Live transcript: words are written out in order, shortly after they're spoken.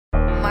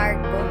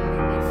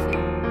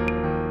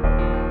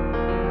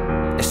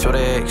what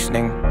they ask,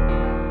 nigga.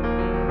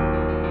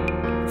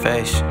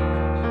 Face.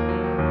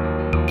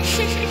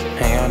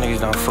 Hey, y'all niggas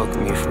don't fuck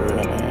with me for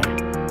real,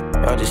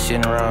 man. Y'all just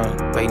sitting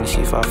around waiting to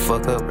see if I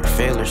fuck up or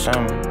fail or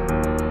something.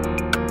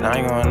 I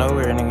ain't going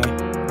nowhere,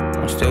 nigga.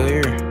 I'm still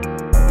here.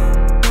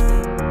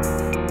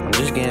 I'm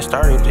just getting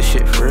started with this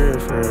shit for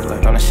real,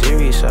 like on the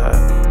serious side.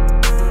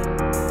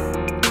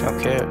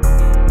 Okay.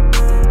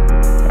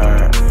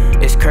 Alright.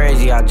 It's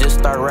crazy, I just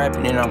start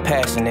rapping and I'm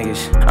passing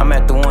niggas. I'm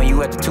at the 1,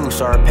 you at the 2,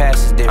 so our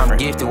pass is different. I'm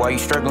gifted while you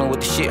struggling with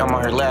the shit, I'm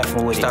out here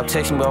laughing with it. Stop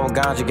texting me about what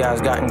ganja guys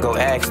got and go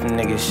ask them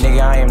niggas.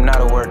 Nigga, I am not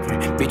a worker.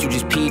 Bitch, you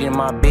just peed in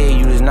my bed,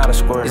 you is not a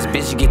squirter.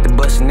 This bitch get the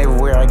bustin'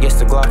 everywhere, I guess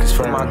the Glock is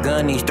for my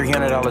gun, these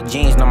 $300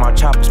 jeans, now my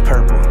chopper's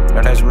purple.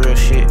 Now that's real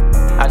shit.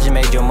 I just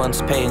made your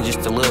month's pay in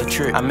just a little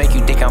trip. I make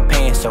you think I'm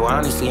paying, so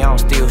honestly, I don't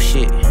steal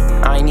shit.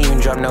 I ain't even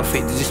drop no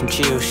 50, just some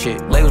chill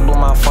shit. Labels blow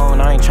my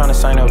phone, I ain't tryna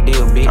sign no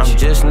deal, bitch. I'm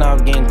just now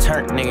getting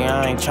turned, nigga,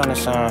 I ain't tryna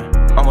sign.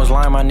 Almost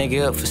line my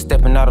nigga up for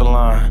stepping out of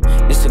line.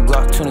 This a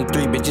Glock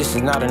 23, but this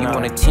is not enough.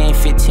 You want a 10,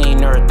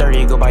 15, or a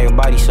 30, go by your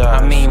body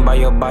size. I mean by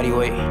your body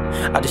weight.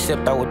 I just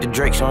stepped out with the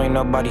Drake, so ain't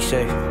nobody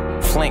safe.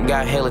 Flint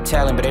got hella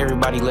talent, but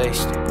everybody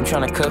laced. I'm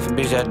tryna cuff a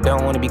bitch that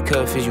don't wanna be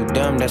cuffed. Is you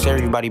dumb? That's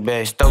everybody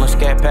best. Stolen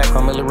scat pack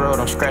on Miller Road,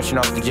 I'm scratching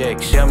off the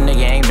jacks. Dumb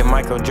nigga aimed at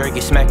Micro Drake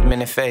and smacked him in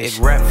the face.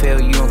 If rap fail,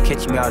 you don't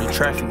catch me out in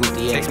traffic with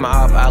the Text my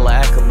op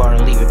Allah Akbar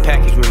and leave a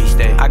package where he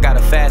stay. I got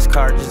a fast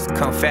car just to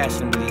come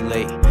fashionably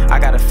late. I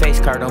got a face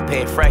card, don't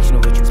pay a fraction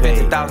of what you pay.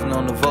 Spent $1,000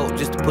 on the vote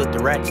just to put the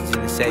ratchets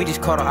in the safe. We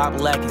just caught a op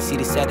lack and see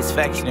the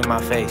satisfaction in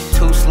my face.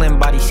 2 slim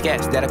body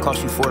scats, that'll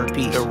cost you 4 a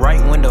piece. The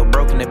right window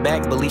broke in the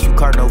back, but at least you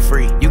card no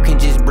free. You can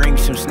just bring me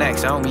some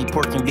snacks, I don't eat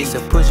pork and beef. It's a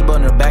push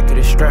button on the back of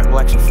the strap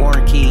like some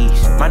foreign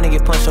keys. My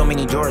nigga punched so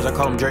many drawers, I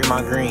call him Drake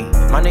my green.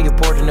 My nigga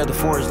poured another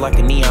 4 like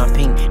a neon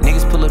pink.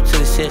 Niggas pull up to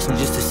the session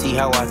just to see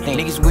how I think.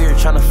 Niggas weird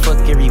tryna fuck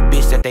every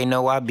bitch that they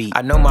know I beat.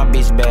 I know my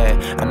bitch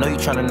bad, I know you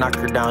tryna knock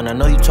her down. I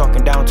know you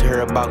talking down to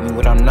her about me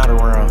when I'm not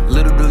around.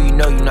 Little do you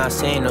know you not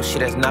saying no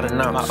shit that's not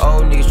enough. My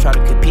old niggas try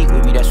to compete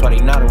with me, that's why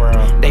they not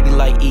around. They be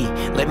like, E,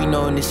 let me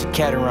know when it's a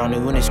cat around.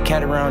 And when it's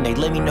cat around, they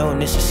let me know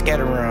when it's a scat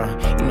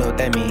around. You know what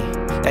that mean?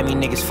 That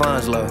mean niggas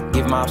funds low.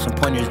 Give my op some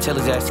pointers and tell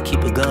his ass to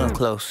keep a gun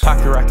close.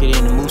 Pocket rocket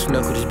in the moose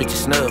knuckle, this bitch a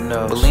snub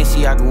nose.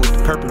 Balenciaga with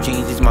the purple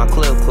jeans, these my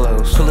club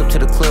clothes. Pull up to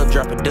the club,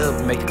 drop a dub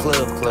and make the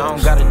club close. I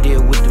don't gotta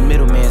deal with the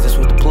middlemans, that's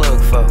what the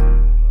plug for.